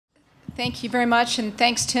Thank you very much, and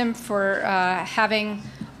thanks, Tim, for having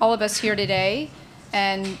all of us here today,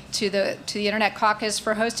 and to the Internet Caucus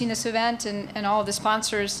for hosting this event, and all of the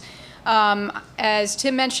sponsors. As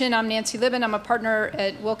Tim mentioned, I'm Nancy Libin. I'm a partner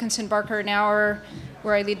at Wilkinson, Barker, Knauer,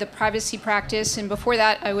 where I lead the privacy practice, and before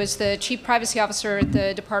that, I was the Chief Privacy Officer at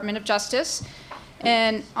the Department of Justice.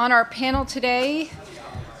 And on our panel today,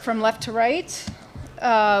 from left to right,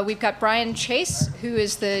 we've got Brian Chase, who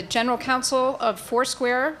is the General Counsel of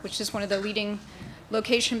Foursquare, which is one of the leading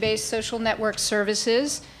location-based social network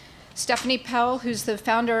services. Stephanie Pell, who's the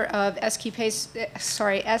founder of SKP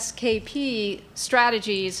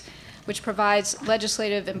Strategies, which provides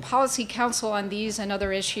legislative and policy counsel on these and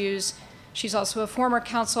other issues. She's also a former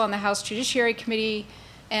counsel on the House Judiciary Committee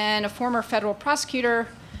and a former federal prosecutor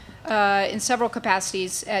in several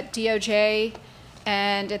capacities at DOJ.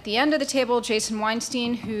 And at the end of the table, Jason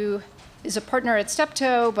Weinstein, who is a partner at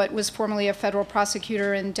Steptoe, but was formerly a federal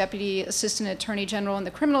prosecutor and deputy assistant attorney general in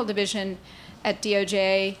the criminal division at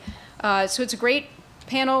DOJ. So it's a great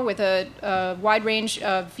panel with a wide range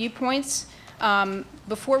of viewpoints.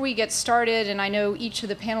 Before we get started, and I know each of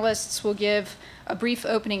the panelists will give a brief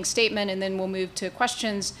opening statement and then we'll move to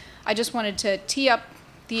questions, I just wanted to tee up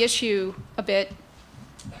the issue a bit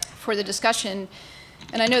for the discussion.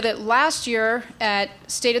 And I know that last year at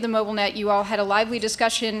State of the Mobile Net, you all had a lively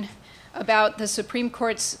discussion about the Supreme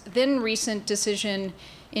Court's then recent decision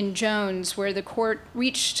in Jones, where the court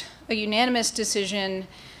reached a unanimous decision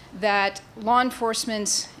that law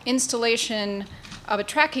enforcement's installation of a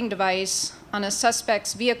tracking device on a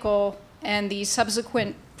suspect's vehicle and the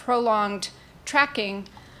subsequent prolonged tracking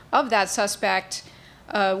of that suspect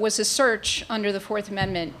was a search under the Fourth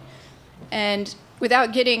Amendment. And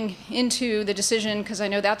without getting into the decision, because I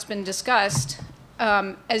know that's been discussed,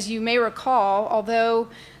 as you may recall, although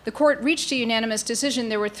the court reached a unanimous decision,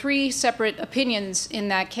 there were three separate opinions in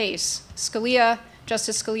that case.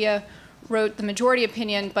 Justice Scalia wrote the majority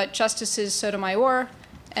opinion, but Justices Sotomayor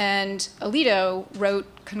and Alito wrote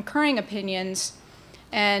concurring opinions.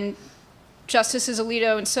 And Justices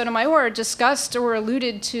Alito and Sotomayor discussed or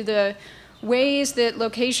alluded to the ways that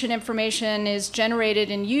location information is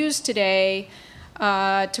generated and used today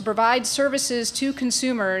to provide services to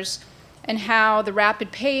consumers, and how the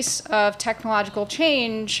rapid pace of technological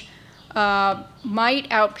change might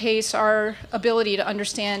outpace our ability to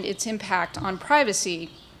understand its impact on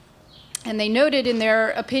privacy. And they noted in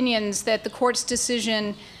their opinions that the court's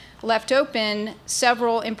decision left open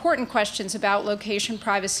several important questions about location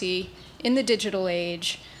privacy in the digital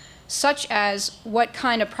age, such as what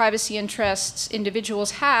kind of privacy interests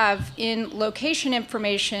individuals have in location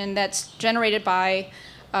information that's generated by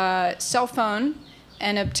a cell phone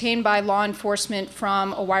and obtained by law enforcement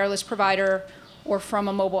from a wireless provider or from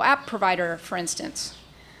a mobile app provider, for instance.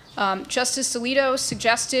 Justice Alito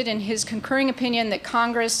suggested in his concurring opinion that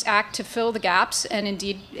Congress act to fill the gaps, and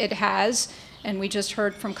indeed it has, and we just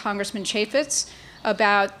heard from Congressman Chaffetz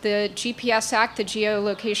about the GPS Act, the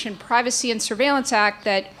Geolocation Privacy and Surveillance Act,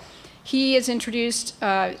 that he has introduced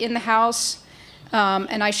in the House,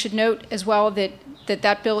 and I should note as well that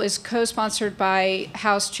that bill is co-sponsored by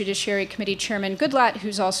House Judiciary Committee Chairman Goodlatte,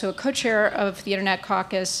 who's also a co-chair of the Internet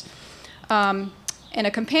Caucus. And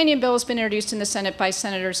a companion bill has been introduced in the Senate by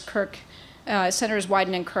Senators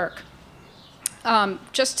Wyden and Kirk.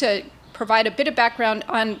 Just to provide a bit of background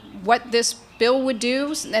on what this bill would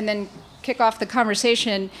do, and then kick off the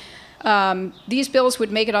conversation, these bills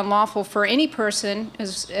would make it unlawful for any person,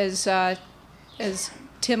 as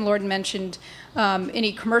Tim Lorden mentioned,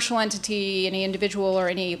 any commercial entity, any individual, or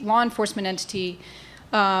any law enforcement entity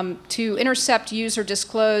to intercept, use, or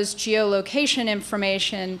disclose geolocation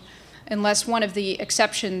information unless one of the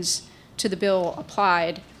exceptions to the bill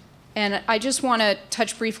applied. And I just want to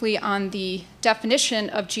touch briefly on the definition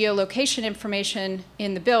of geolocation information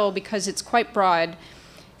in the bill because it's quite broad.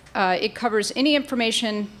 It covers any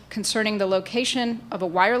information concerning the location of a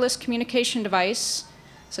wireless communication device,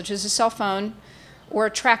 such as a cell phone, or a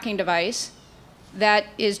tracking device that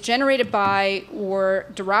is generated by or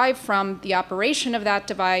derived from the operation of that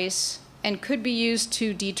device and could be used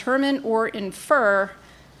to determine or infer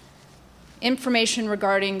information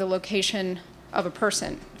regarding the location of a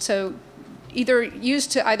person. So either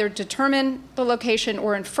used to either determine the location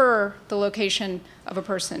or infer the location of a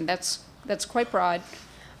person. That's quite broad.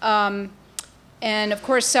 And of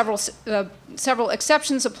course, several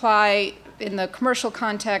exceptions apply in the commercial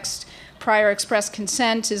context. Prior express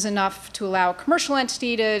consent is enough to allow a commercial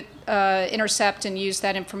entity to intercept and use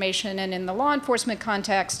that information. And in the law enforcement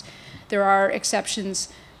context, there are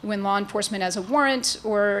exceptions when law enforcement has a warrant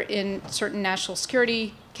or in certain national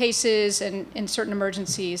security cases and in certain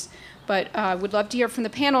emergencies. But would love to hear from the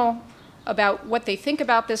panel about what they think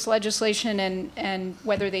about this legislation and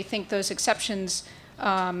whether they think those exceptions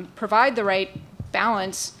provide the right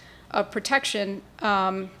balance of protection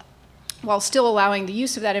while still allowing the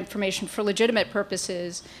use of that information for legitimate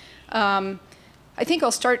purposes. I think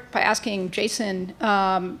I'll start by asking Jason,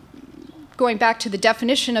 going back to the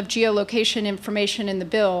definition of geolocation information in the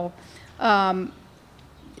bill,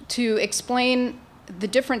 to explain the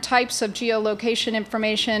different types of geolocation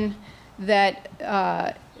information that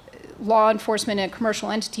law enforcement and commercial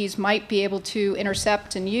entities might be able to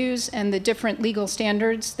intercept and use, and the different legal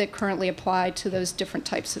standards that currently apply to those different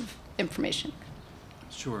types of information.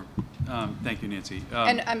 Sure. Thank you, Nancy.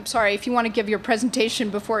 And I'm sorry, if you want to give your presentation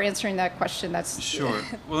before answering that question, that's... Sure.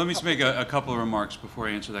 Well, let me just make a couple of remarks before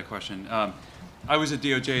I answer that question. I was at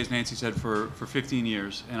DOJ, as Nancy said, for 15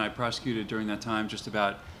 years, and I prosecuted during that time just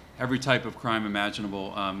about every type of crime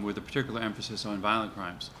imaginable, with a particular emphasis on violent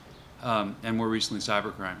crimes, and more recently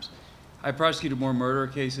cyber crimes. I prosecuted more murder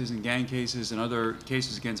cases and gang cases and other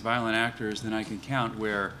cases against violent actors than I can count,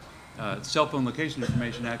 where cell phone location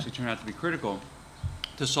information actually turned out to be critical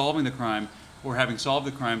to solving the crime, or having solved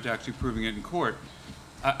the crime to actually proving it in court.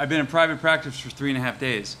 I've been in private practice for 3.5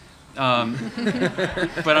 days.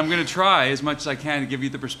 But I'm going to try as much as I can to give you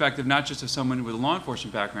the perspective not just of someone with a law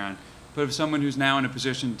enforcement background, but of someone who's now in a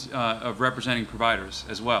position of representing providers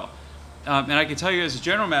as well. And I can tell you as a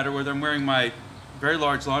general matter, whether I'm wearing my very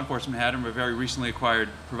large law enforcement hat or my very recently acquired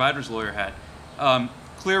provider's lawyer hat,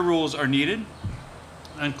 clear rules are needed,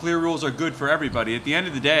 and clear rules are good for everybody. At the end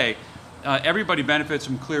of the day, everybody benefits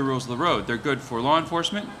from clear rules of the road. They're good for law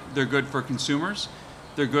enforcement, they're good for consumers,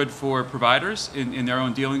 they're good for providers in their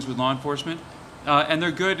own dealings with law enforcement, and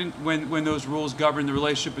they're good when those rules govern the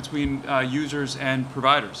relationship between users and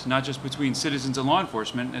providers, not just between citizens and law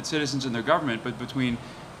enforcement and citizens and their government, but between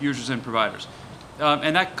users and providers.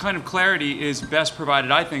 And that kind of clarity is best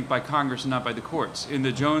provided, I think, by Congress and not by the courts. In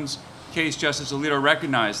the Jones case, Justice Alito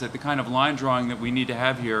recognized that the kind of line drawing that we need to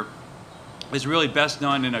have here is really best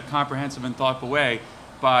done in a comprehensive and thoughtful way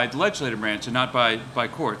by the legislative branch and not by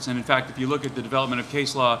courts. And in fact, if you look at the development of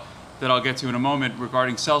case law that I'll get to in a moment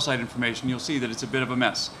regarding cell site information, you'll see that it's a bit of a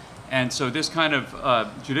mess. And so this kind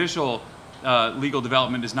of judicial legal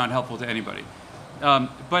development is not helpful to anybody.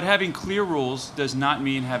 But having clear rules does not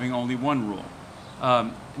mean having only one rule.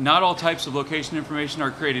 Not all types of location information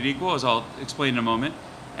are created equal, as I'll explain in a moment,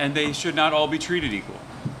 and they should not all be treated equal.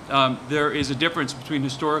 There is a difference between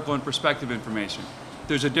historical and prospective information.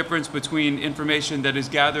 There's a difference between information that is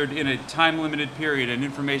gathered in a time-limited period and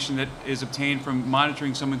information that is obtained from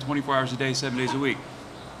monitoring someone 24 hours a day, 7 days a week.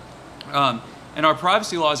 And our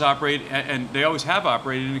privacy laws operate, and they always have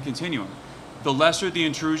operated, in a continuum. The lesser the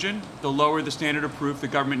intrusion, the lower the standard of proof the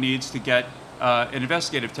government needs to get an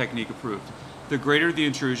investigative technique approved. The greater the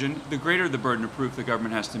intrusion, the greater the burden of proof the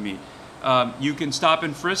government has to meet. You can stop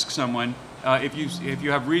and frisk someone if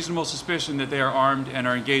you have reasonable suspicion that they are armed and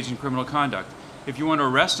are engaged in criminal conduct. If you want to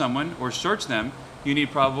arrest someone or search them, you need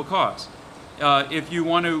probable cause. If you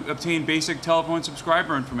want to obtain basic telephone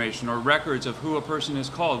subscriber information or records of who a person has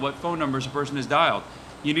called, what phone numbers a person has dialed,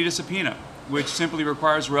 you need a subpoena, which simply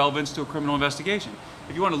requires relevance to a criminal investigation.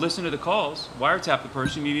 If you want to listen to the calls, wiretap the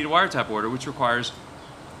person, you need a wiretap order, which requires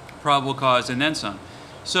probable cause and then some.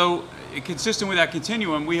 So, consistent with that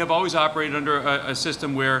continuum, we have always operated under a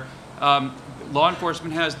system where law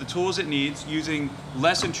enforcement has the tools it needs, using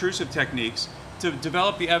less intrusive techniques, to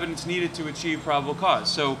develop the evidence needed to achieve probable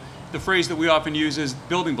cause. So the phrase that we often use is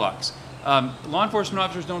building blocks. Law enforcement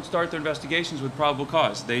officers don't start their investigations with probable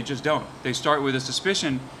cause. They just don't. They start with a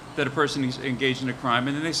suspicion that a person is engaged in a crime,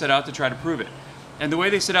 and then they set out to try to prove it. And the way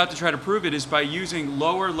they set out to try to prove it is by using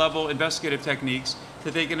lower level investigative techniques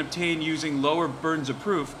that they can obtain using lower burdens of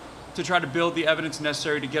proof to try to build the evidence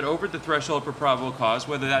necessary to get over the threshold for probable cause,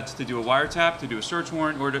 whether that's to do a wiretap, to do a search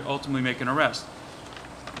warrant, or to ultimately make an arrest.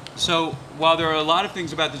 So while there are a lot of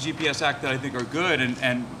things about the GPS Act that I think are good,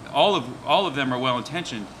 and all of them are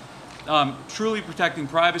well-intentioned, truly protecting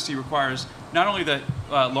privacy requires not only that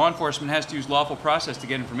law enforcement has to use lawful process to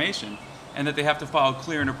get information, and that they have to follow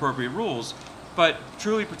clear and appropriate rules, but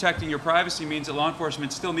truly protecting your privacy means that law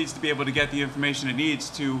enforcement still needs to be able to get the information it needs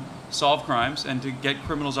to solve crimes and to get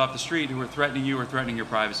criminals off the street who are threatening you or threatening your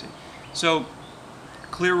privacy. So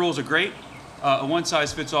clear rules are great. A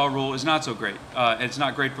one-size-fits-all rule is not so great. It's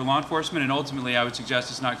not great for law enforcement, and ultimately I would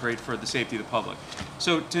suggest it's not great for the safety of the public.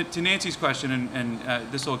 So to Nancy's question, and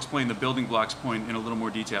this will explain the building blocks point in a little more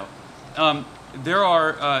detail, there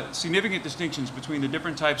are significant distinctions between the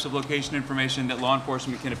different types of location information that law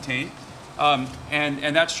enforcement can obtain,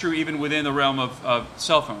 and that's true even within the realm of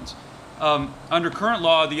cell phones. Under current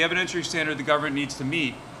law, the evidentiary standard the government needs to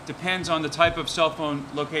meet depends on the type of cell phone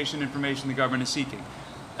location information the government is seeking.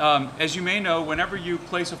 As you may know, whenever you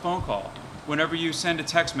place a phone call, whenever you send a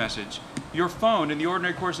text message, your phone, in the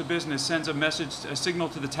ordinary course of business, sends a signal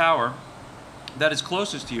to the tower that is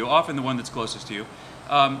closest to you, often the one that's closest to you,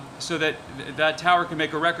 so that that tower can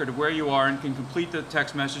make a record of where you are and can complete the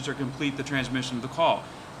text message or complete the transmission of the call.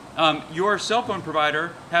 Your cell phone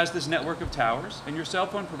provider has this network of towers, and your cell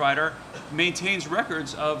phone provider maintains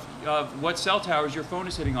records of what cell towers your phone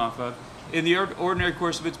is hitting off of in the ordinary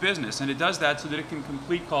course of its business. And it does that so that it can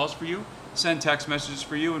complete calls for you, send text messages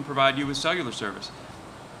for you, and provide you with cellular service.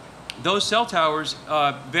 Those cell towers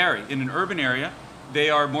vary. In an urban area, they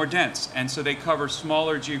are more dense, and so they cover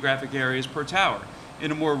smaller geographic areas per tower.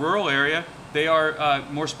 In a more rural area, they are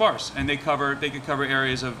more sparse, and they could cover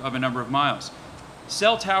areas of a number of miles.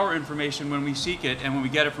 Cell tower information, when we seek it and when we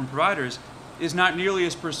get it from providers, is not nearly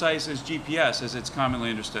as precise as GPS, as it's commonly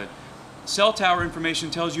understood. Cell tower information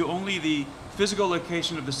tells you only the physical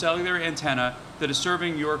location of the cellular antenna that is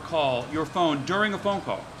serving your phone during a phone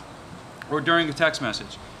call or during a text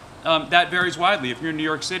message. That varies widely. If you're in New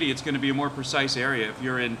York City, it's going to be a more precise area. If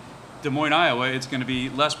you're in Des Moines, Iowa, it's going to be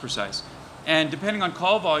less precise. And depending on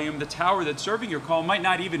call volume, the tower that's serving your call might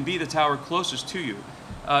not even be the tower closest to you.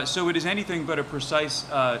 So it is anything but a precise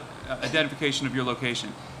identification of your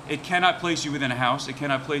location. It cannot place you within a house. It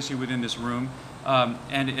cannot place you within this room.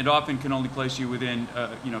 And it often can only place you within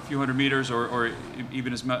a few hundred meters or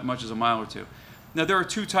even as much as a mile or two. Now, there are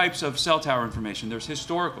two types of cell tower information. There's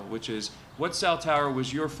historical, which is what cell tower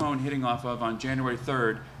was your phone hitting off of on January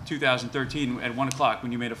 3rd, 2013 at 1 o'clock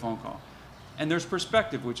when you made a phone call. And there's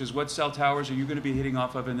perspective, which is what cell towers are you going to be hitting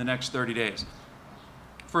off of in the next 30 days.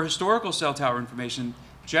 For historical cell tower information,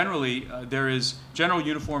 generally, there is general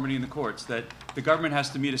uniformity in the courts that the government has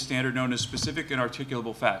to meet a standard known as specific and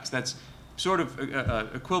articulable facts. That's sort of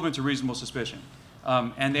equivalent to reasonable suspicion.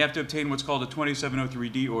 And they have to obtain what's called a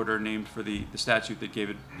 2703D order, named for the statute that gave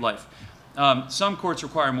it life. Some courts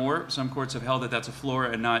require more. Some courts have held that that's a floor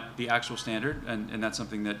and not the actual standard, and that's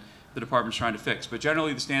something that the department's trying to fix. But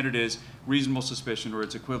generally, the standard is reasonable suspicion or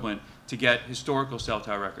its equivalent to get historical cell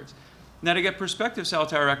tower records. Now, to get prospective cell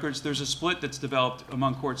tower records, there's a split that's developed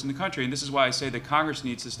among courts in the country, and this is why I say that Congress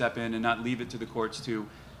needs to step in and not leave it to the courts to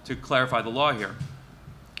clarify the law here.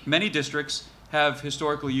 Many districts have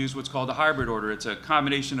historically used what's called a hybrid order. It's a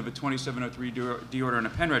combination of a 2703D order and a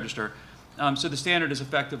pen register. So the standard is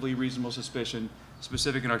effectively reasonable suspicion,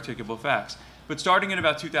 specific and articulable facts. But starting in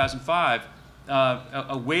about 2005,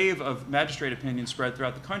 a wave of magistrate opinions spread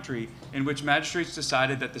throughout the country in which magistrates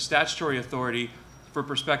decided that the statutory authority for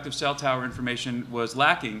prospective cell tower information was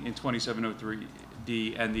lacking in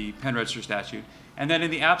 2703D and the pen register statute. And then in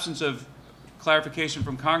the absence of clarification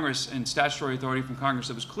from Congress and statutory authority from Congress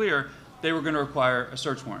that was clear, they were going to require a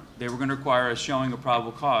search warrant. They were going to require a showing of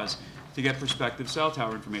probable cause to get prospective cell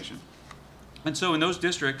tower information. And so in those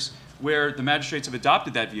districts where the magistrates have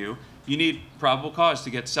adopted that view, you need probable cause to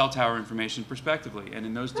get cell tower information prospectively. And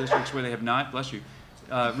in those districts where they have not, bless you,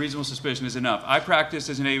 reasonable suspicion is enough. I practiced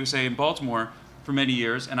as an AUSA in Baltimore for many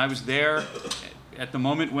years, and I was there at the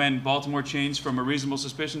moment when Baltimore changed from a reasonable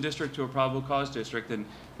suspicion district to a probable cause district, and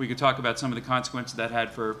we could talk about some of the consequences that had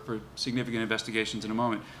for significant investigations in a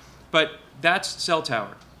moment. But that's cell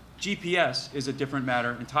tower. GPS is a different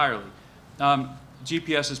matter entirely.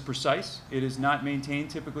 GPS is precise. It is not maintained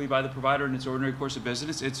typically by the provider in its ordinary course of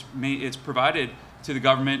business. It's provided to the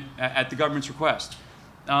government at the government's request.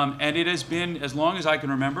 And it has been, as long as I can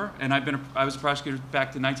remember, and I was a prosecutor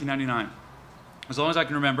back to 1999, as long as I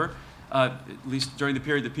can remember, at least during the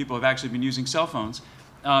period that people have actually been using cell phones,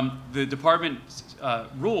 the department's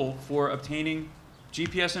rule for obtaining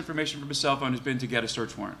GPS information from a cell phone has been to get a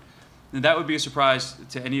search warrant. And that would be a surprise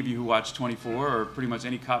to any of you who watch 24 or pretty much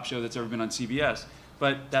any cop show that's ever been on CBS.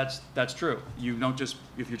 But that's true. You don't just,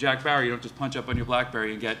 if you're Jack Bauer, you don't just punch up on your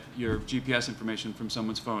BlackBerry and get your GPS information from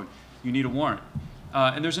someone's phone. You need a warrant.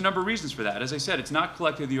 And there's a number of reasons for that. As I said, it's not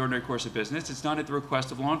collected in the ordinary course of business. It's done at the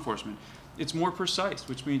request of law enforcement. It's more precise,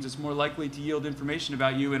 which means it's more likely to yield information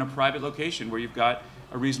about you in a private location where you've got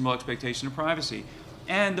a reasonable expectation of privacy.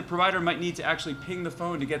 And the provider might need to actually ping the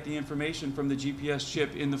phone to get the information from the GPS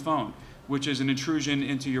chip in the phone, which is an intrusion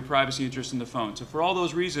into your privacy interest in the phone. So for all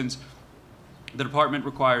those reasons, the department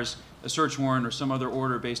requires a search warrant or some other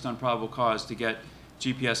order based on probable cause to get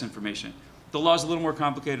GPS information. The law is a little more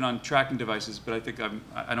complicated on tracking devices, but I think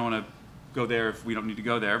I don't want to go there if we don't need to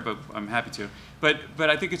go there, but I'm happy to. But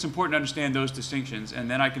I think it's important to understand those distinctions, and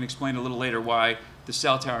then I can explain a little later why the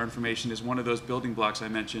cell tower information is one of those building blocks I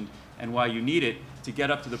mentioned, and why you need it to get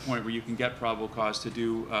up to the point where you can get probable cause to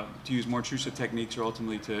use more intrusive techniques or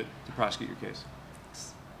ultimately to prosecute your case.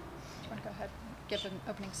 Do you want to go ahead? give an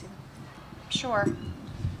opening statement. Sure.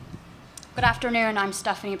 Good afternoon, I'm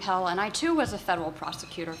Stephanie Pell, and I too was a federal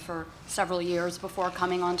prosecutor for several years before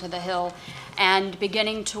coming onto the Hill and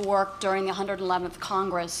beginning to work during the 111th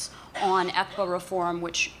Congress on ECPA reform,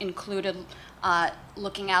 which included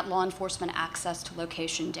looking at law enforcement access to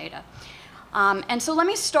location data. And so let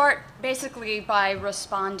me start basically by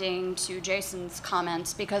responding to Jason's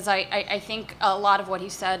comments, because I think a lot of what he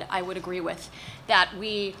said I would agree with, that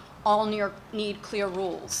we all need clear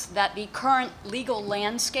rules, that the current legal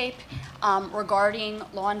landscape regarding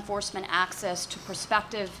law enforcement access to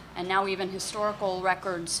prospective and now even historical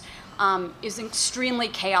records is extremely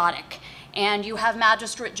chaotic. And you have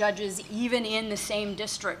magistrate judges even in the same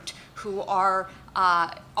district who are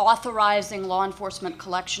authorizing law enforcement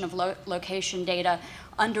collection of location data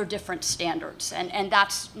under different standards. And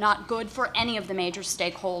that's not good for any of the major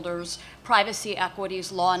stakeholders, privacy,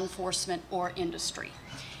 equities, law enforcement, or industry.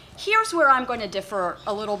 Here's where I'm going to differ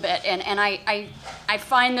a little bit, and I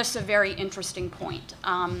find this a very interesting point.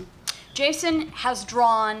 Jason has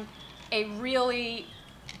drawn a really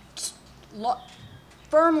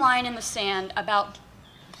firm line in the sand about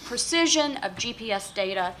precision of GPS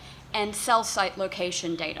data and cell site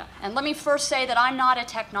location data. And let me first say that I'm not a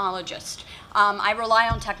technologist. I rely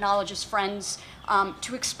on technologist friends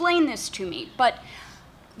to explain this to me. But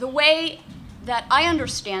the way that I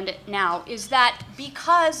understand it now is that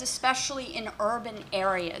because, especially in urban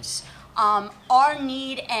areas, our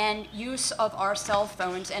need and use of our cell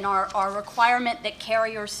phones and our requirement that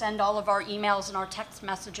carriers send all of our emails and our text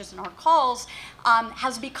messages and our calls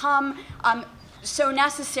has become so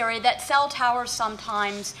necessary that cell towers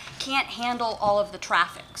sometimes can't handle all of the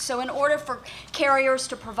traffic. So in order for carriers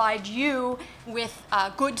to provide you with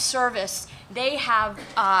good service, they are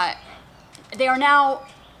now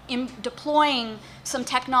deploying some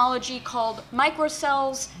technology called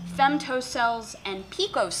microcells, femtocells, and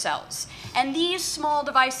picocells. And these small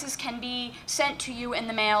devices can be sent to you in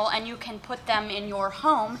the mail, and you can put them in your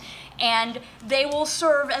home, and they will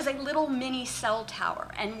serve as a little mini cell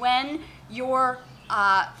tower. And when your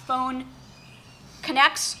phone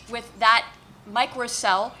connects with that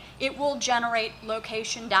microcell, it will generate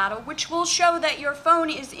location data, which will show that your phone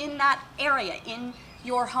is in that area, in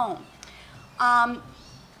your home.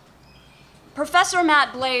 Professor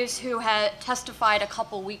Matt Blaze, who had testified a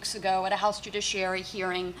couple weeks ago at a House Judiciary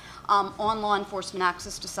hearing on law enforcement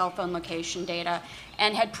access to cell phone location data,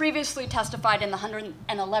 and had previously testified in the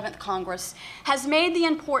 111th Congress, has made the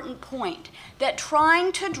important point that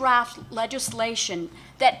trying to draft legislation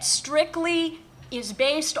that strictly is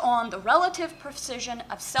based on the relative precision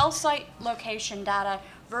of cell site location data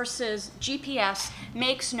versus GPS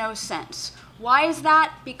makes no sense. Why is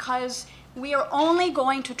that? Because we are only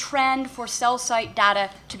going to trend for cell site data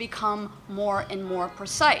to become more and more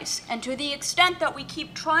precise. And to the extent that we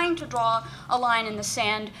keep trying to draw a line in the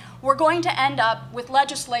sand, we're going to end up with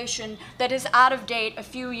legislation that is out of date a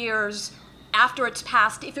few years after it's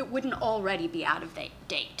passed, if it wouldn't already be out of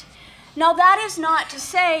date. Now, that is not to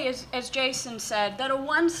say, as Jason said, that a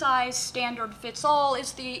one-size standard fits all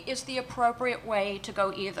is the appropriate way to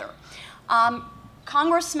go either.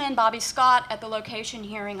 Congressman Bobby Scott at the location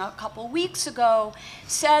hearing a couple weeks ago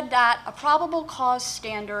said that a probable cause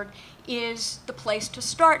standard is the place to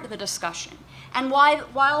start the discussion. And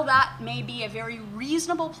while that may be a very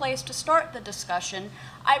reasonable place to start the discussion,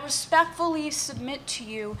 I respectfully submit to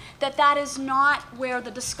you that that is not where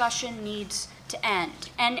the discussion needs to end.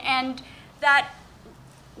 And that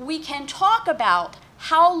we can talk about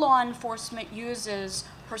how law enforcement uses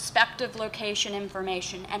prospective location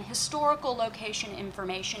information and historical location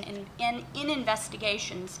information in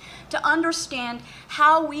investigations to understand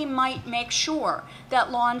how we might make sure that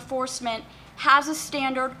law enforcement has a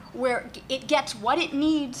standard where it gets what it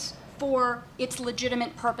needs for its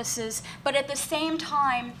legitimate purposes, but at the same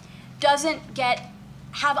time doesn't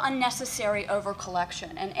have unnecessary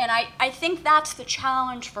over-collection. And I think that's the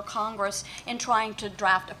challenge for Congress in trying to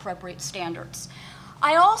draft appropriate standards.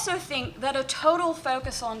 I also think that a total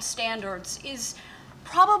focus on standards is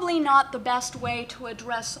probably not the best way to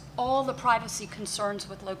address all the privacy concerns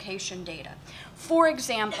with location data. For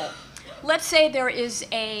example, let's say there is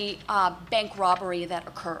a bank robbery that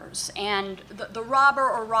occurs, and the robber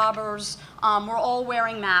or robbers were all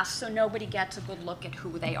wearing masks, so nobody gets a good look at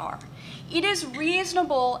who they are. It is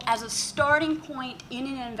reasonable as a starting point in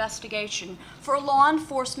an investigation for law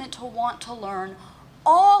enforcement to want to learn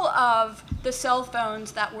all of the cell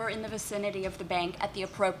phones that were in the vicinity of the bank at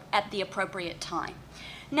the appropriate time.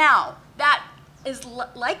 Now, that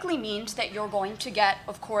likely means that you're going to get,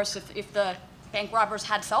 of course, if the bank robbers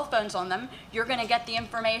had cell phones on them, you're going to get the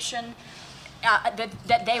information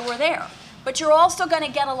that they were there. but you're also going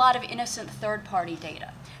to get a lot of innocent third-party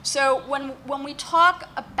data. So when we talk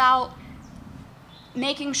about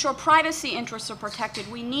making sure privacy interests are protected,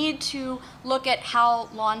 we need to look at how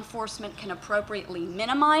law enforcement can appropriately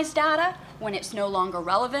minimize data when it's no longer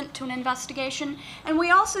relevant to an investigation. And we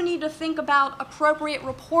also need to think about appropriate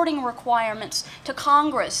reporting requirements to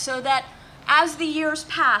Congress so that as the years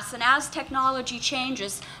pass and as technology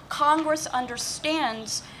changes, Congress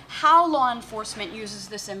understands how law enforcement uses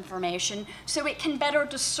this information so it can better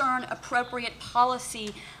discern appropriate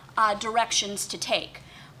policy directions to take.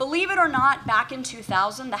 Believe it or not, back in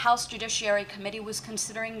 2000, the House Judiciary Committee was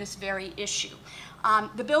considering this very issue.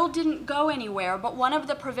 The bill didn't go anywhere, but one of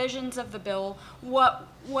the provisions of the bill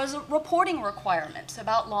was reporting requirements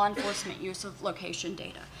about law enforcement use of location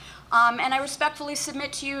data. And I respectfully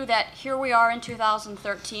submit to you that here we are in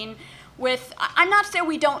 2013 with, I'm not saying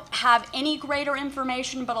we don't have any greater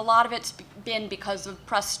information, but a lot of it's been because of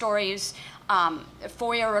press stories,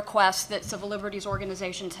 FOIA requests that civil liberties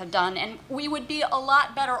organizations have done, and we would be a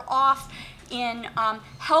lot better off in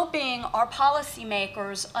helping our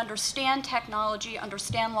policymakers understand technology,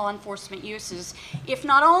 understand law enforcement uses, if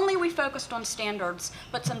not only we focused on standards,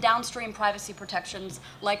 but some downstream privacy protections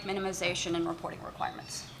like minimization and reporting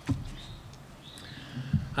requirements.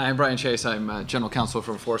 Hi, I'm Brian Chase. I'm General Counsel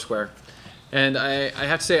for Foursquare. And I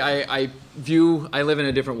have to say, I live in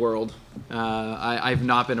a different world. I've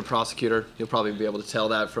not been a prosecutor. You'll probably be able to tell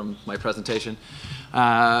that from my presentation.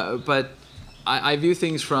 But I view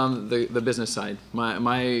things from the business side.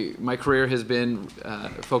 My career has been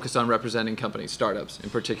focused on representing companies, startups in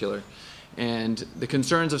particular, and the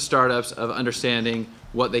concerns of startups of understanding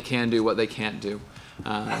what they can do, what they can't do.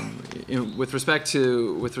 With respect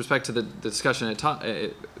to the discussion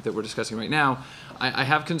that we're discussing right now, I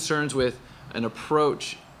have concerns with an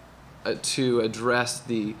approach to address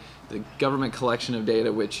the government collection of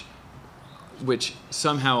data, which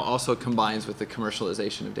somehow also combines with the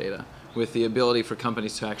commercialization of data, with the ability for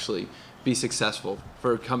companies to actually be successful,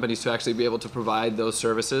 for companies to actually be able to provide those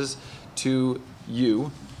services to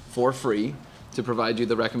you for free, to provide you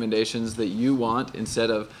the recommendations that you want, instead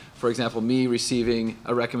of, for example, me receiving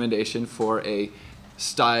a recommendation for a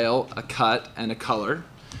style, a cut, and a color,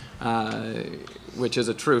 which is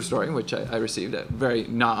a true story, which I received, very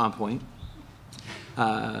not on point.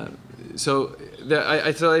 So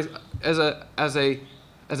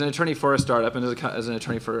as an attorney for a startup and as an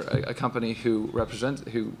attorney for a company who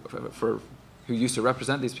used to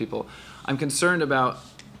represent these people, I'm concerned about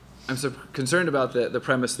the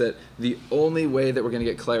premise that the only way that we're going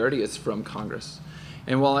to get clarity is from Congress.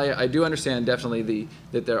 And while I do understand definitely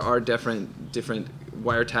that there are different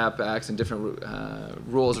wiretap acts and different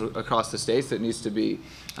rules across the states that needs to be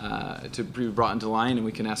brought into line, and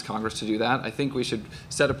we can ask Congress to do that, I think we should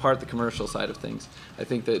set apart the commercial side of things. I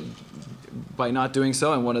think that by not doing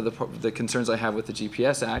so, and one of the concerns I have with the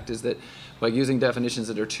GPS Act is that by using definitions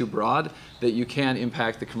that are too broad, that you can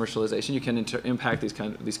impact the commercialization. You can impact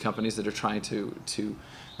these companies that are trying to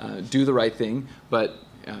do the right thing, but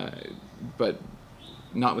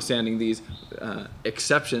notwithstanding these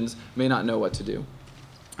exceptions, may not know what to do.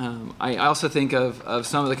 I also think of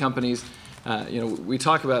some of the companies. We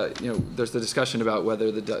talk about, there's the discussion about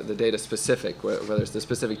whether the data is specific, whether it's the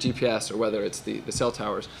specific GPS or whether it's the cell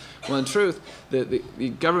towers. Well, in truth, the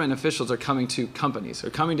government officials are coming to companies, are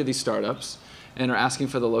coming to these startups, and are asking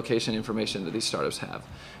for the location information that these startups have.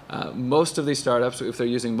 Most of these startups, if they're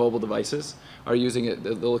using mobile devices, are using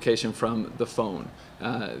the location from the phone.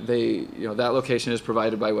 That location is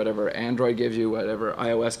provided by whatever Android gives you, whatever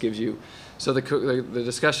iOS gives you. So the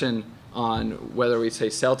discussion on whether we say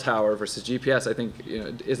cell tower versus GPS, I think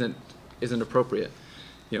isn't appropriate.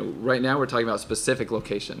 Right now we're talking about specific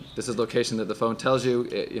location. This is location that the phone tells you.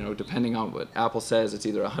 Depending on what Apple says, it's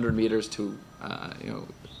either 100 meters to a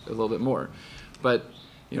little bit more. But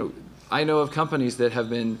I know of companies that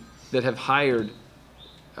have hired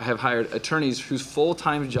attorneys whose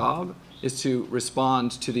full-time job is to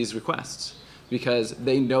respond to these requests, because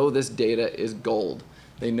they know this data is gold.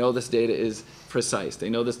 They know this data is precise. They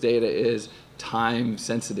know this data is time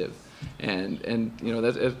sensitive, and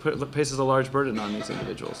it places a large burden on these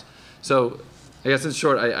individuals. So I guess in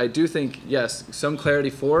short, I do think, yes, some clarity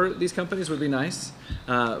for these companies would be nice,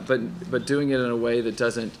 but doing it in a way that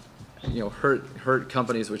doesn't hurt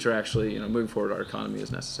companies which are actually moving forward our economy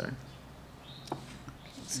is necessary.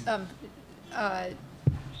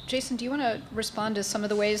 Jason, do you want to respond to some of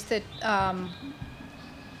the ways that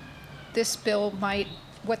this bill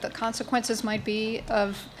what the consequences might be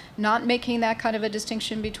of not making that kind of a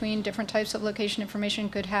distinction between different types of location information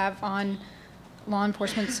could have on law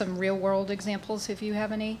enforcement some real-world examples, if you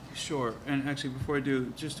have any. Sure, and actually before I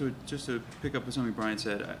do, just to pick up on something Brian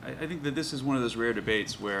said, I think that this is one of those rare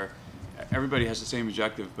debates where everybody has the same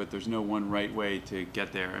objective, but there's no one right way to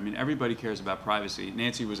get there. I mean, everybody cares about privacy.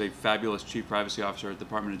 Nancy was a fabulous chief privacy officer at the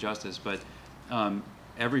Department of Justice, but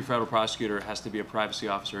every federal prosecutor has to be a privacy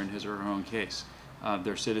officer in his or her own case.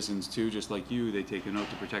 They're citizens too, just like you. They take an oath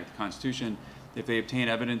to protect the Constitution. If they obtain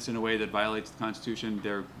evidence in a way that violates the Constitution,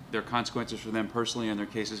 there are consequences for them personally, and their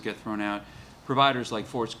cases get thrown out. Providers like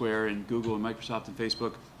Foursquare and Google and Microsoft and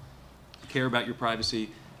Facebook care about your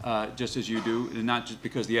privacy just as you do, and not just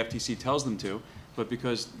because the FTC tells them to, but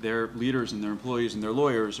because their leaders and their employees and their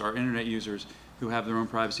lawyers are internet users who have their own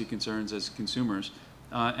privacy concerns as consumers.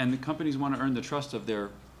 And the companies want to earn the trust of their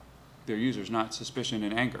users, not suspicion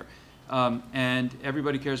and anger. And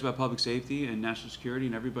everybody cares about public safety and national security,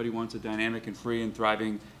 and everybody wants a dynamic and free and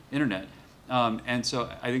thriving internet. And so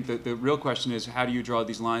I think that the real question is, how do you draw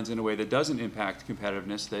these lines in a way that doesn't impact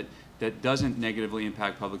competitiveness, that doesn't negatively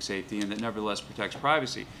impact public safety, and that nevertheless protects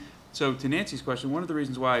privacy? So to Nancy's question, one of the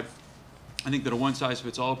reasons why I think that a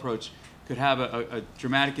one-size-fits-all approach could have a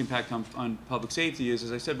dramatic impact on public safety is,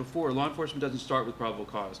 as I said before, law enforcement doesn't start with probable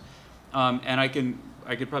cause. And I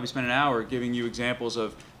could probably spend an hour giving you examples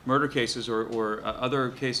of murder cases or other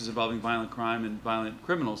cases involving violent crime and violent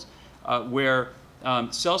criminals where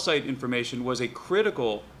cell site information was a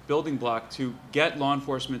critical building block to get law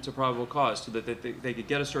enforcement to probable cause, so that they could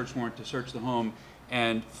get a search warrant to search the home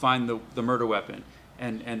and find the murder weapon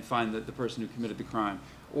and find the person who committed the crime.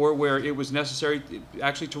 Or where it was necessary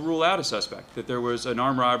actually to rule out a suspect, that there was an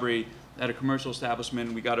armed robbery at a commercial establishment,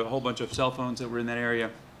 and we got a whole bunch of cell phones that were in that area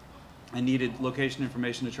and needed location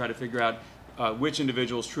information to try to figure out which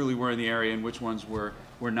individuals truly were in the area and which ones were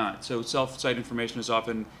not. So self-site information is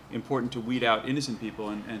often important to weed out innocent people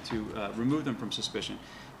and to remove them from suspicion.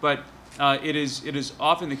 But it is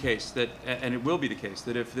often the case that, and it will be the case,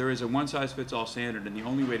 that if there is a one-size-fits-all standard and the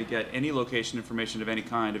only way to get any location information of any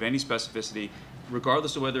kind, of any specificity,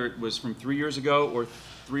 regardless of whether it was from 3 years ago or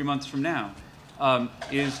 3 months from now,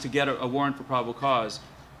 is to get a warrant for probable cause,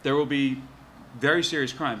 there will be very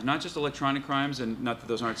serious crimes, not just electronic crimes, and not that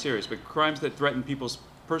those aren't serious, but crimes that threaten people's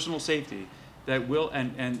personal safety that will,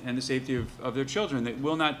 and the safety of their children, that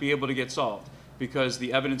will not be able to get solved because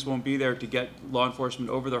the evidence won't be there to get law enforcement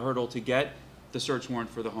over the hurdle to get the search warrant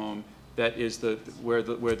for the home that is where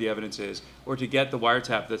the evidence is, or to get the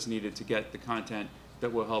wiretap that's needed to get the content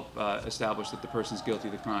that will help establish that the person's guilty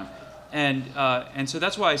of the crime. And so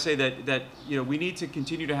that's why I say that we need to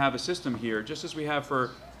continue to have a system here, just as we have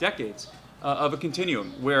for decades, of a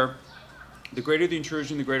continuum where the greater the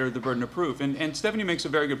intrusion, the greater the burden of proof. And Stephanie makes a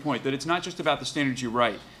very good point, that it's not just about the standards you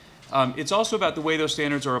write. It's also about the way those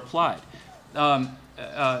standards are applied.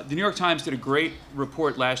 The New York Times did a great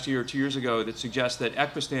report last year or 2 years ago that suggests that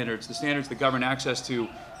ECPA standards, the standards that govern access to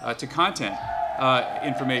content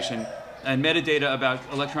information and metadata about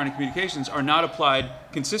electronic communications, are not applied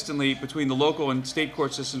consistently between the local and state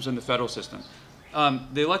court systems and the federal system.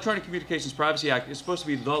 The Electronic Communications Privacy Act is supposed to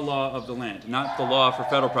be the law of the land, not the law for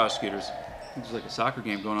federal prosecutors. There's like a soccer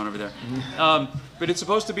game going on over there. But it's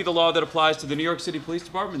supposed to be the law that applies to the New York City Police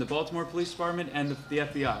Department, the Baltimore Police Department, and the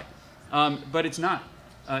FBI. But it's not.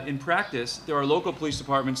 In practice, there are local police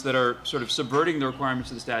departments that are sort of subverting the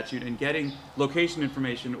requirements of the statute and getting location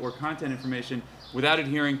information or content information without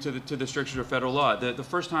adhering to the strictures of federal law. The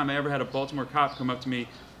first time I ever had a Baltimore cop come up to me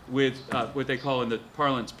with what they call in the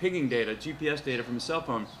parlance pinging data, GPS data from a cell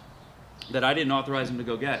phone that I didn't authorize him to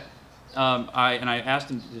go get. I asked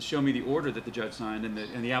him to show me the order that the judge signed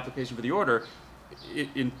and the application for the order.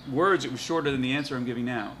 In words, it was shorter than the answer I'm giving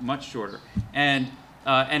now, much shorter. And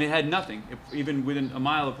it had nothing, even within a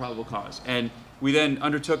mile of probable cause. And we then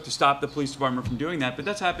undertook to stop the police department from doing that, but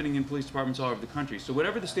that's happening in police departments all over the country. So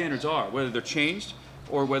whatever the standards are, whether they're changed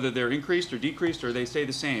or whether they're increased or decreased or they stay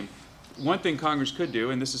the same, one thing Congress could do,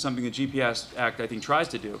 and this is something the GPS Act I think tries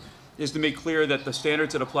to do, is to make clear that the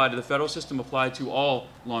standards that apply to the federal system apply to all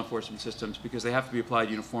law enforcement systems because they have to be applied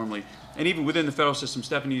uniformly. And even within the federal system,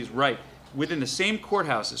 Stephanie is right. Within the same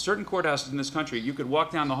courthouses, certain courthouses in this country, you could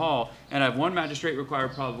walk down the hall and have one magistrate require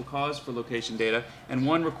probable cause for location data and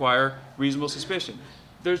one require reasonable suspicion.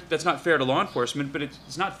 That's not fair to law enforcement, but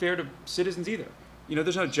it's not fair to citizens either.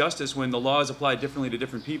 There's no justice when the law is applied differently to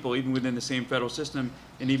different people, even within the same federal system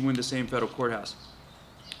and even within the same federal courthouse.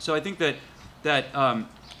 So I think that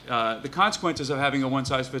the consequences of having a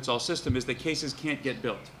one-size-fits-all system is that cases can't get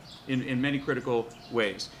built in many critical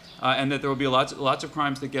ways. And that there will be lots of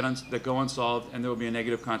crimes that go unsolved, and there will be a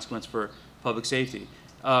negative consequence for public safety.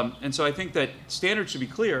 And so I think that standards should be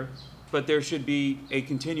clear, but there should be a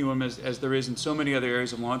continuum as there is in so many other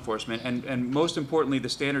areas of law enforcement. And most importantly, the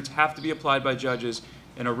standards have to be applied by judges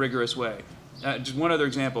in a rigorous way. Just one other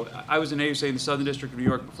example. I was an AUSA in the Southern District of New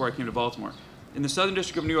York before I came to Baltimore. In the Southern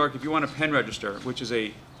District of New York, if you want a pen register, which is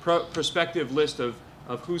a prospective list of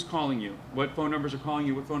who's calling you, what phone numbers are calling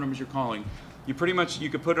you, what phone numbers you're calling, you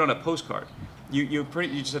could put it on a postcard. You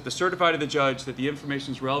just have to certify to the judge that the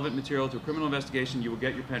information is relevant material to a criminal investigation, you will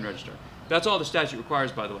get your pen register. That's all the statute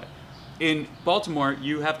requires, by the way. In Baltimore,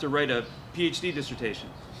 you have to write a PhD dissertation.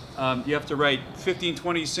 You have to write 15,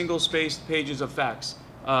 20 single-spaced pages of facts,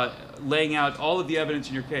 laying out all of the evidence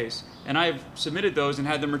in your case. And I have submitted those and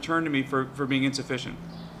had them returned to me for being insufficient.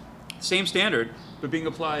 Same standard, but being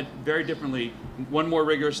applied very differently, one more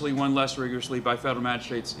rigorously, one less rigorously by federal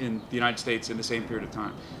magistrates in the United States in the same period of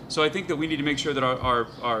time. So I think that we need to make sure that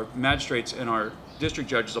our magistrates and our district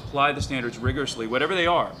judges apply the standards rigorously, whatever they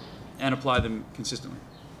are, and apply them consistently.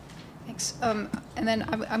 Thanks. And then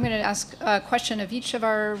I'm going to ask a question of each of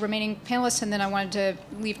our remaining panelists, and then I wanted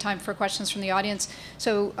to leave time for questions from the audience.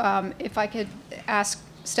 So if I could ask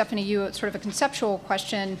Stephanie, you sort of a conceptual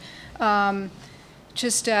question.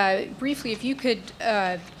 Just briefly, if you could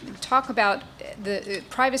talk about the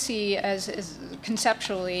privacy as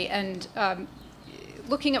conceptually, and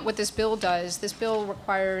looking at what this bill does. This bill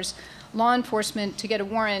requires law enforcement to get a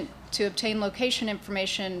warrant to obtain location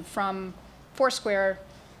information from Foursquare,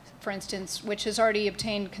 for instance, which has already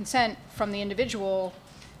obtained consent from the individual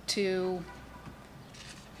to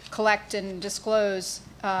collect and disclose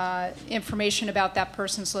information about that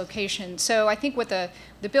person's location. So I think what the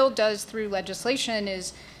bill does through legislation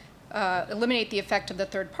is eliminate the effect of the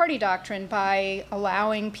third-party doctrine by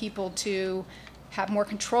allowing people to have more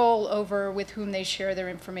control over with whom they share their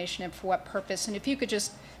information and for what purpose. And if you could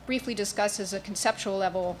just briefly discuss as a conceptual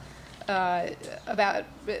level about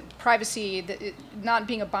privacy, not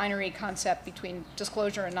being a binary concept between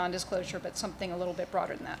disclosure and non-disclosure, but something a little bit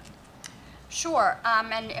broader than that. Sure,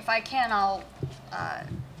 and if I can, I'll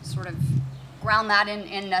sort of ground that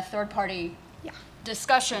in a third-party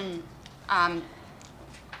discussion.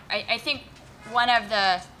 I think one of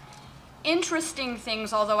the interesting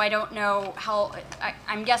things, although I don't know how,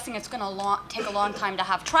 I'm guessing it's going to take a long time to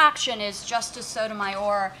have traction, is Justice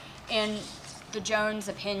Sotomayor, in the Jones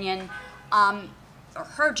opinion, or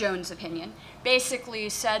her Jones opinion, basically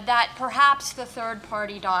said that perhaps the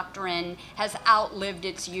third-party doctrine has outlived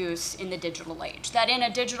its use in the digital age. That in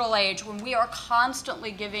a digital age, when we are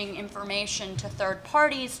constantly giving information to third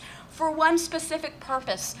parties for one specific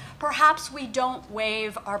purpose, perhaps we don't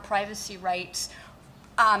waive our privacy rights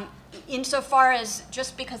insofar as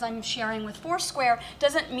just because I'm sharing with Foursquare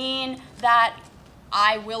doesn't mean that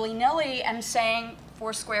I willy-nilly am saying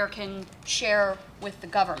Foursquare can share with the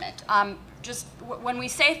government. Just when we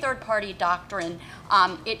say third-party doctrine,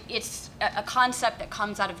 it's a concept that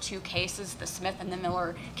comes out of two cases, the Smith and the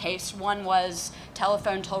Miller case. One was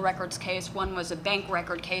telephone toll records case, one was a bank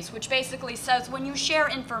record case, which basically says when you share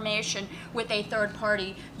information with a third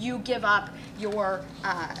party, you give up your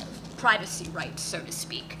privacy rights, so to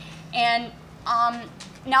speak. And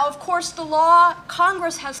now, of course, the law,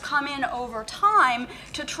 Congress has come in over time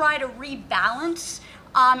to try to rebalance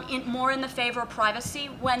more in the favor of privacy.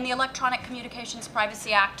 When the Electronic Communications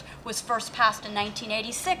Privacy Act was first passed in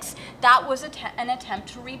 1986, that was an attempt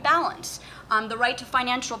to rebalance. The Right to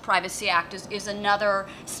Financial Privacy Act is another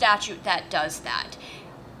statute that does that.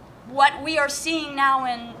 What we are seeing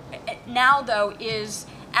now, though, is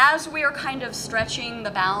as we are kind of stretching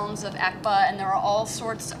the bounds of ECPA, and there are all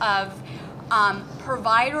sorts of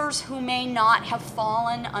providers who may not have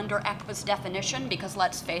fallen under ECPA's definition, because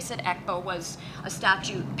let's face it, ECPA was a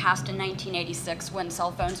statute passed in 1986 when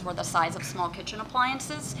cell phones were the size of small kitchen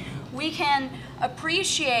appliances. We can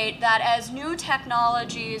appreciate that as new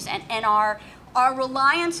technologies and our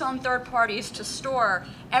reliance on third parties to store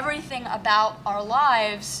everything about our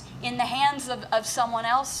lives in the hands of someone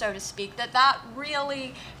else, so to speak, that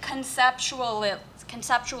really conceptually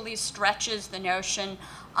stretches the notion.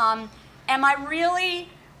 Am I really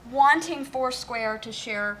wanting Foursquare to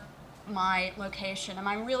share my location? Am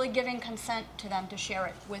I really giving consent to them to share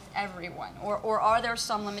it with everyone? Or are there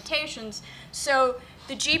some limitations? So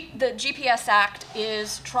the GPS Act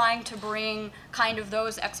is trying to bring kind of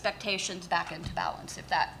those expectations back into balance, if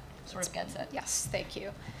that sort of gets it. Yes, thank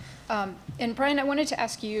you. And Brian, I wanted to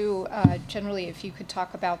ask you generally if you could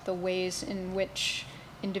talk about the ways in which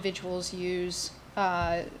individuals use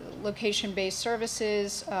location-based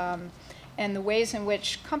services, and the ways in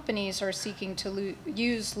which companies are seeking to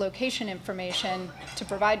use location information to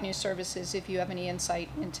provide new services, if you have any insight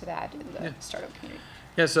into that in the startup community.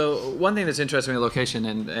 Yeah, so one thing that's interesting with location,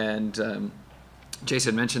 and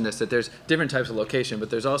Jason mentioned this, that there's different types of location, but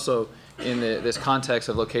there's also, in this context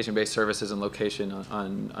of location-based services and location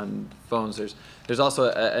on phones, there's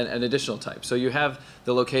also an additional type. So you have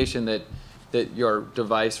the location that your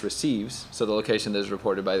device receives, so the location that is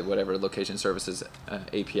reported by whatever location services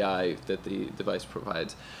API that the device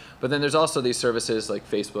provides. But then there's also these services like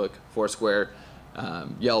Facebook, Foursquare,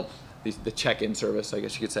 Yelp, the check-in service, I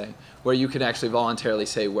guess you could say, where you can actually voluntarily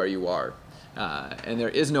say where you are. And there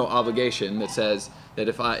is no obligation that says that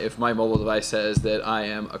if my mobile device says that I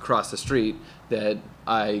am across the street, that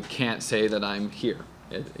I can't say that I'm here,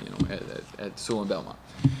 at Sewall-Belmont.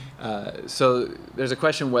 So there's a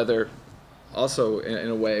question whether, also in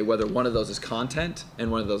a way, whether one of those is content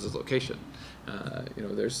and one of those is location.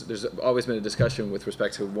 There's always been a discussion with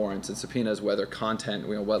respect to warrants and subpoenas whether content,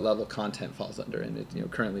 what level content falls under, and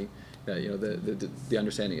it, currently, the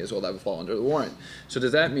understanding is, well, that would fall under the warrant. So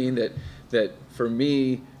does that mean that for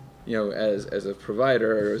me, as a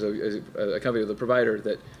provider or as a company with a provider,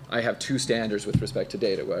 that I have two standards with respect to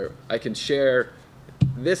data, where I can share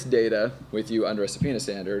this data with you under a subpoena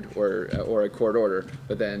standard or a court order,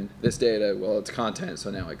 but then this data, well, it's content, so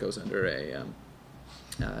now it goes under it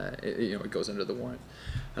goes under the warrant.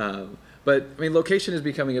 But I mean, location is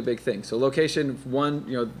becoming a big thing. So location,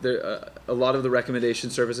 a lot of the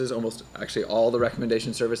recommendation services, almost actually all the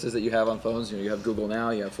recommendation services that you have on phones, you have Google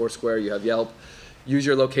Now, you have Foursquare, you have Yelp, use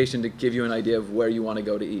your location to give you an idea of where you want to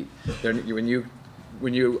go to eat.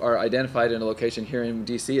 When you are identified in a location here in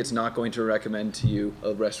DC, it's not going to recommend to you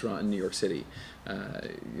a restaurant in New York City.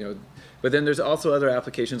 But then there's also other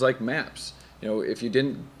applications like maps. If you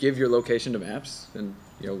didn't give your location to maps, then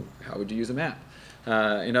how would you use a map?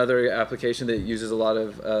 Another application that uses a lot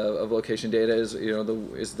of location data is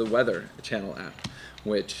the Weather Channel app,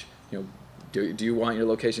 which do you want your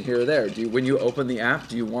location here or there? When you open the app,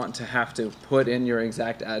 do you want to have to put in your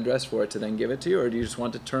exact address for it to then give it to you, or do you just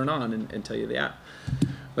want to turn on and tell you the app?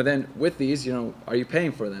 But then with these, are you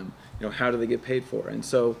paying for them? How do they get paid for? And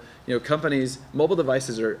so, companies, mobile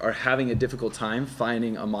devices are having a difficult time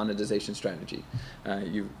finding a monetization strategy.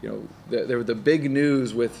 The big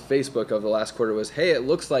news with Facebook of the last quarter was, hey, it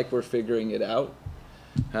looks like we're figuring it out.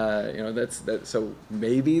 So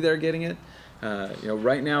maybe they're getting it.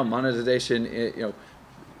 Right now, monetization,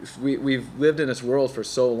 we've lived in this world for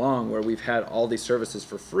so long where we've had all these services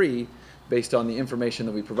for free based on the information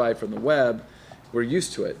that we provide from the web. We're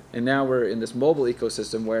used to it, and now we're in this mobile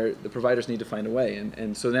ecosystem where the providers need to find a way,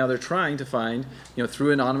 and so now they're trying to find,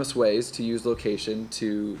 through anonymous ways to use location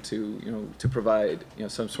to provide,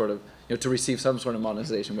 some sort of, to receive some sort of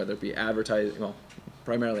monetization, whether it be advertising. Well,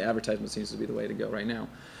 primarily advertisement seems to be the way to go right now,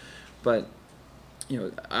 but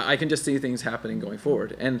I can just see things happening going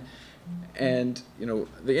forward, and the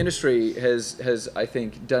industry has I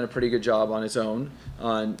think done a pretty good job on its own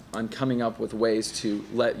on coming up with ways to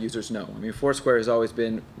let users know. I mean, Foursquare has always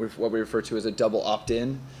been what we refer to as a double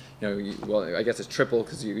opt-in. Well, I guess it's triple,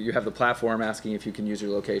 because you have the platform asking if you can use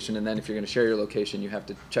your location, and then if you're going to share your location, you have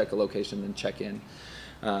to check a location and check in.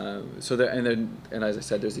 And as I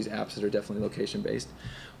said, there's these apps that are definitely location based.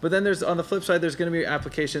 But then on the flip side, there's going to be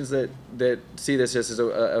applications that see this just as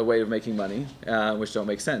a way of making money, which don't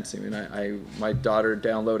make sense. I mean, my daughter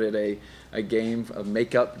downloaded a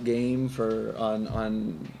makeup game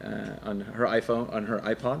on her iPhone, on her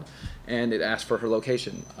iPod, and it asked for her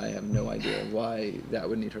location. I have no idea why that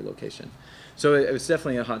would need her location. So it's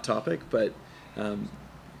definitely a hot topic, but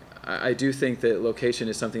I do think that location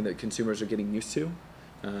is something that consumers are getting used to.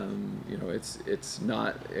 It's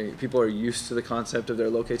not, people are used to the concept of their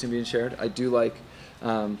location being shared. I do like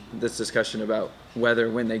this discussion about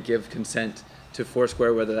when they give consent to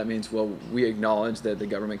Foursquare, whether that means, well, we acknowledge that the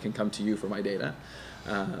government can come to you for my data.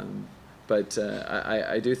 But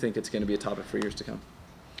I do think it's going to be a topic for years to come.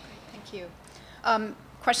 Thank you.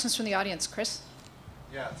 Questions from the audience. Chris?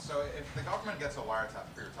 Yeah, so if the government gets a wiretap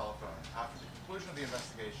for your telephone, after the conclusion of the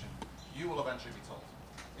investigation, you will eventually be told.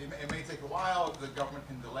 It may take a while, the government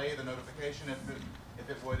can delay the notification if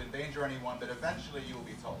it would endanger anyone, but eventually you will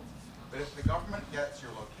be told. But if the government gets your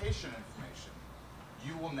location information,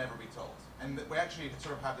 you will never be told. And we actually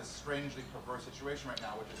sort of have this strangely perverse situation right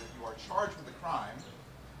now, which is if you are charged with a crime,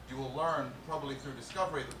 you will learn, probably through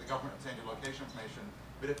discovery, that the government obtained your location information.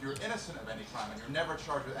 But if you're innocent of any crime and you're never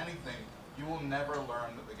charged with anything, you will never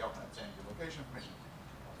learn that the government obtained your location information.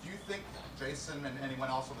 Do you think, Jason and anyone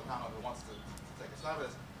else on the panel who wants to take a stab at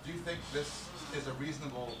this, do you think this is a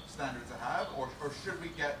reasonable standard to have, or should we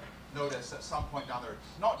get notice at some point down the road,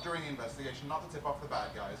 not during the investigation, not to tip off the bad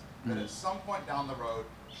guys, but at some point down the road,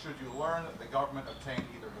 should you learn that the government obtained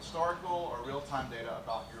either historical or real-time data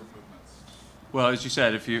about your movements? Well, as you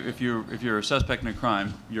said, if you're a suspect in a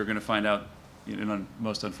crime, you're going to find out in a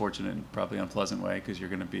most unfortunate and probably unpleasant way, because you're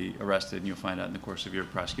going to be arrested and you'll find out in the course of your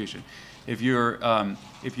prosecution. If your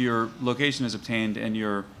location is obtained and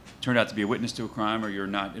you're turned out to be a witness to a crime, or you're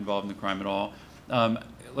not involved in the crime at all,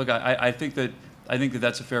 look, I think that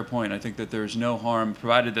that's a fair point. I think that there's no harm,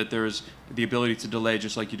 provided that there's the ability to delay,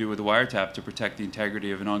 just like you do with the wiretap, to protect the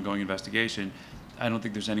integrity of an ongoing investigation. I don't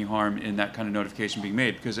think there's any harm in that kind of notification being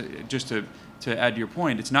made, because just to add to your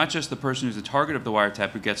point, it's not just the person who's the target of the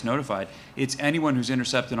wiretap who gets notified, it's anyone who's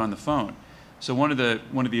intercepted on the phone. So one of the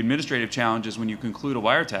administrative challenges when you conclude a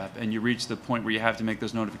wiretap and you reach the point where you have to make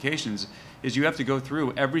those notifications is you have to go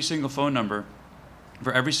through every single phone number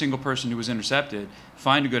for every single person who was intercepted,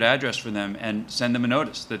 find a good address for them, and send them a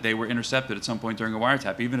notice that they were intercepted at some point during a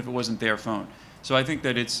wiretap, even if it wasn't their phone. So I think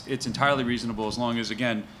that it's entirely reasonable, as long as,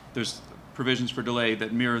 again, there's provisions for delay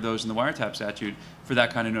that mirror those in the wiretap statute, for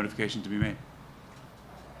that kind of notification to be made.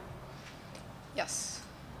 Yes.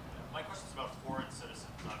 My question is about foreign citizens.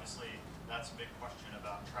 Obviously, that's a big question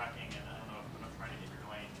about tracking, and I don't know if I'm trying to get your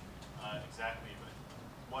domain exactly, but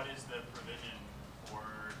what is the provision for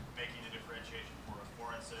making the differentiation for a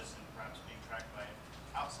foreign citizen perhaps being tracked by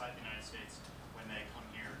outside the United States when they come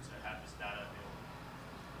here to have this data available?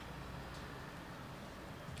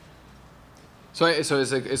 So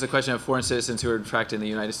is a question of foreign citizens who are tracked in the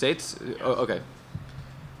United States? Yes. Oh, okay.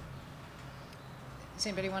 Does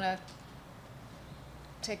anybody want to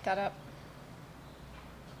take that up?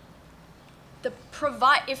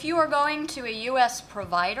 If you are going to a U.S.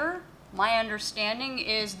 provider, my understanding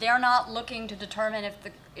is they're not looking to determine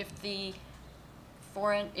if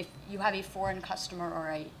you have a foreign customer or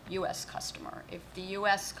a U.S. customer. If the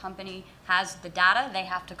U.S. company has the data, they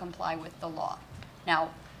have to comply with the law.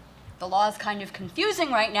 Now, the law is kind of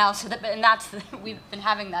confusing right now, we've been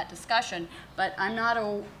having that discussion. But I'm not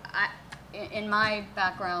in my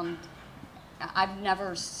background, I've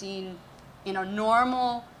never seen in a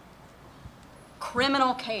normal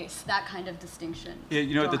criminal case that kind of distinction. Yeah,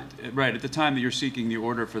 you know, right at the time that you're seeking the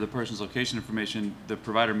order for the person's location information, the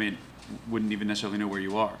provider wouldn't even necessarily know where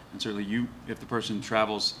you are, and certainly if the person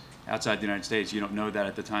travels outside the United States, you don't know that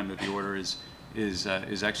at the time that the order is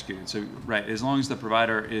executed. So, right, as long as the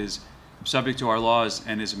provider is subject to our laws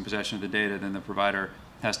and is in possession of the data, then the provider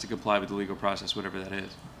has to comply with the legal process, whatever that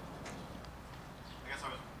is. I guess I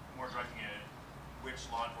was more directing at which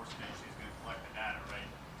law enforcement agency is going to collect the data, right?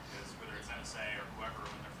 Because whether it's NSA or whoever,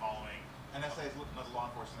 when they're following... NSA is not a law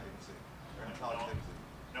enforcement agency. They're an intelligence agency.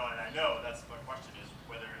 No, and I know, that's my question, is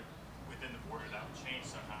whether within the border that would change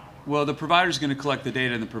somehow. Well, the provider is going to collect the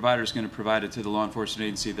data, and the provider is going to provide it to the law enforcement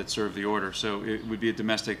agency that served the order. So it would be a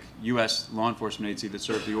domestic U.S. law enforcement agency that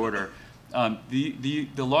served the order. The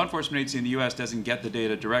law enforcement agency in the U.S. doesn't get the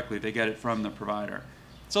data directly; they get it from the provider.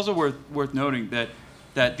 It's also worth noting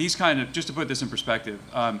that these kind of, just to put this in perspective,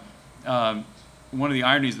 one of the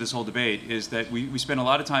ironies of this whole debate is that we spend a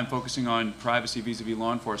lot of time focusing on privacy vis-a-vis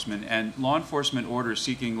law enforcement, and law enforcement orders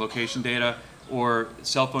seeking location data or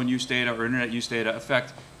cell phone use data or internet use data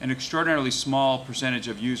affect an extraordinarily small percentage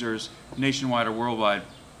of users nationwide or worldwide.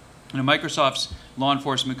 And Microsoft's law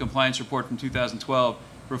enforcement compliance report from 2012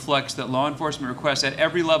 reflects that law enforcement requests at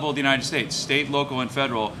every level of the United States, state, local, and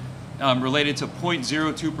federal, related to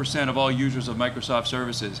 0.02% of all users of Microsoft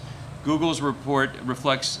services. Google's report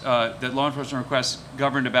reflects that law enforcement requests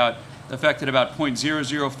affected about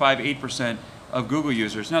 0.0058% of Google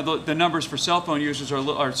users. Now, the numbers for cell phone users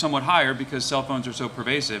are somewhat higher because cell phones are so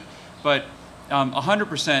pervasive, but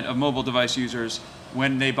 100% of mobile device users,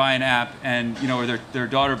 when they buy an app and or their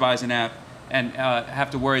daughter buys an app and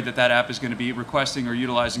have to worry that app is going to be requesting or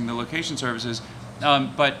utilizing the location services,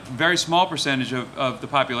 but very small percentage of the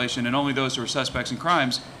population, and only those who are suspects in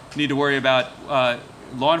crimes, need to worry about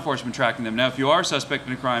law enforcement tracking them. Now, if you are a suspect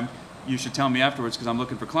in a crime, you should tell me afterwards because I'm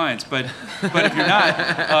looking for clients. But if you're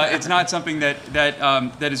not, it's not something that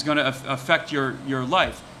is going to affect your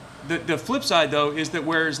life. The flip side, though, is that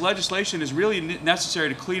whereas legislation is really necessary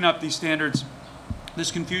to clean up these standards,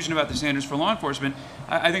 this confusion about the standards for law enforcement,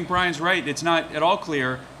 I think Brian's right. It's not at all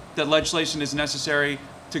clear that legislation is necessary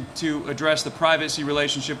to address the privacy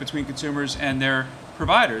relationship between consumers and their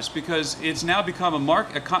providers, because it's now become a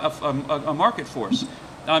market force.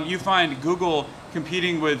 You find Google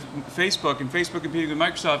competing with Facebook, and Facebook competing with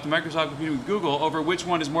Microsoft, and Microsoft competing with Google over which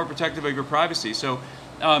one is more protective of your privacy. So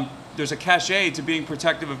there's a cachet to being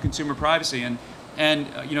protective of consumer privacy, and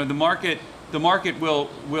the market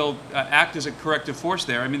will act as a corrective force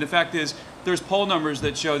there. I mean, the fact is, there's poll numbers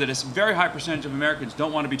that show that a very high percentage of Americans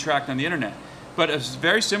don't want to be tracked on the internet, but a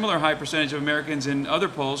very similar high percentage of Americans in other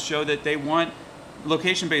polls show that they want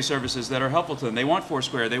location-based services that are helpful to them. They want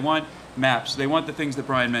Foursquare, they want maps, they want the things that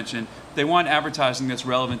Brian mentioned. They want advertising that's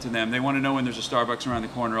relevant to them. They want to know when there's a Starbucks around the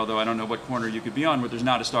corner, although I don't know what corner you could be on where there's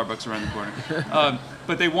not a Starbucks around the corner.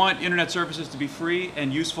 But they want internet services to be free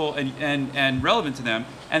and useful and relevant to them,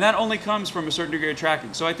 and that only comes from a certain degree of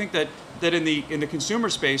tracking. So I think that in the consumer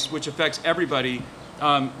space, which affects everybody,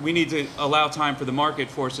 we need to allow time for the market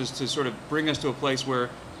forces to sort of bring us to a place where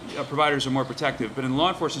providers are more protective. But in the law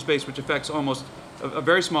enforcement space, which affects almost a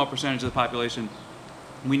very small percentage of the population,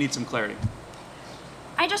 we need some clarity.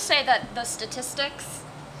 I just say that the statistics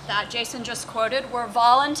that Jason just quoted were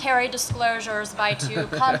voluntary disclosures by 2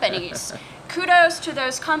 companies. Kudos to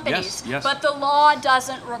those companies, yes. But the law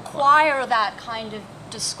doesn't require that kind of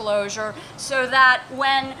disclosure, so that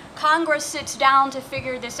when Congress sits down to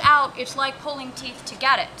figure this out, it's like pulling teeth to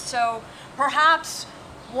get it. So perhaps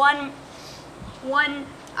one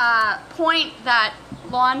point that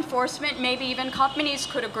law enforcement, maybe even companies,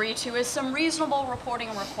 could agree to is some reasonable reporting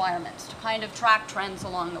requirements to kind of track trends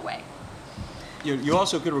along the way. You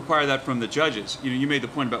also could require that from the judges. You made the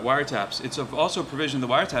point about wiretaps. It's also a provision in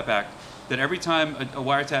the Wiretap Act that every time a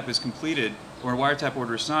wiretap is completed or a wiretap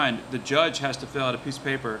order is signed, the judge has to fill out a piece of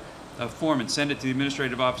paper, a form, and send it to the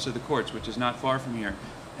administrative office of the courts, which is not far from here.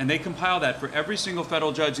 And they compile that for every single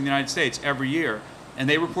federal judge in the United States every year. And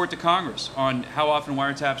they report to Congress on how often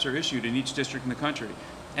wiretaps are issued in each district in the country.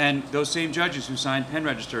 And those same judges who sign pen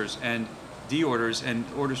registers and D orders and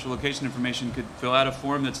orders for location information could fill out a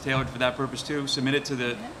form that's tailored for that purpose too, submit it to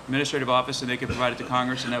the administrative office, and they could provide it to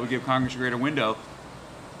Congress, and that would give Congress a greater window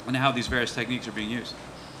on how these various techniques are being used.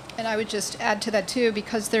 And I would just add to that too,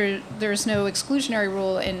 because there's no exclusionary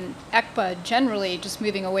rule in ECPA generally, just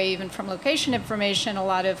moving away even from location information, a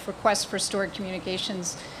lot of requests for stored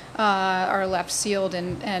communications are left sealed,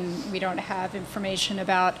 and we don't have information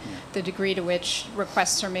about the degree to which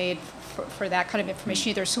requests are made for that kind of information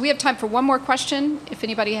either. So we have time for one more question, if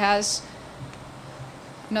anybody has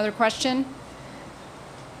another question.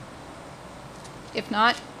 If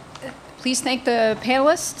not, please thank the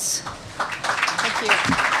panelists. Thank you.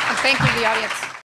 And thank you to the audience.